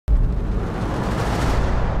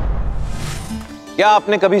क्या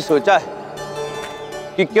आपने कभी सोचा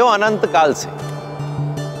है कि क्यों अनंत काल से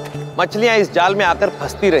मछलियां इस जाल में आकर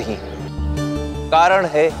फंसती रही? कारण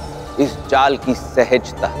है इस जाल की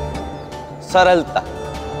सहजता, सरलता।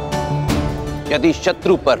 यदि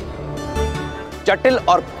शत्रु पर जटिल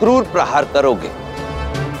और क्रूर प्रहार करोगे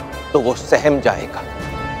तो वो सहम जाएगा,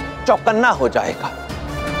 चौकन्ना हो जाएगा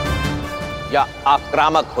या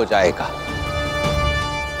आक्रामक हो जाएगा।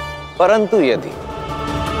 परंतु यदि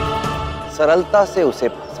सरलता से उसे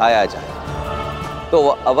फंसाया जाए तो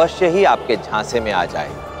वह अवश्य ही आपके झांसे में आ जाए।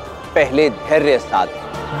 पहले धैर्य साध,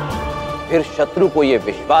 फिर शत्रु को यह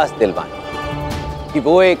विश्वास दिलवाएं कि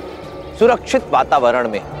वो एक सुरक्षित वातावरण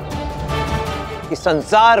में, कि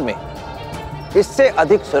संसार में इससे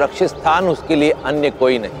अधिक सुरक्षित स्थान उसके लिए अन्य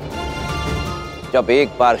कोई नहीं। जब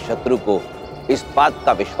एक बार शत्रु को इस बात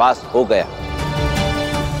का विश्वास हो गया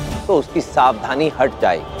तो उसकी सावधानी हट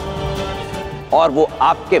जाएगी और वो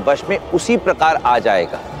आपके वश में उसी प्रकार आ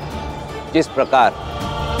जाएगा जिस प्रकार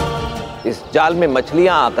इस जाल में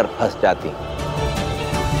मछलियां आकर फंस जाती।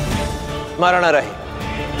 स्मरण रहे,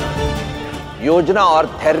 योजना और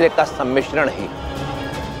धैर्य का सम्मिश्रण ही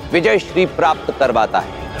विजय श्री प्राप्त करवाता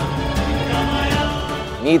है।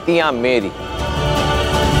 नीतियां मेरी,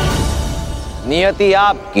 नियति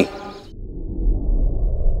आपकी।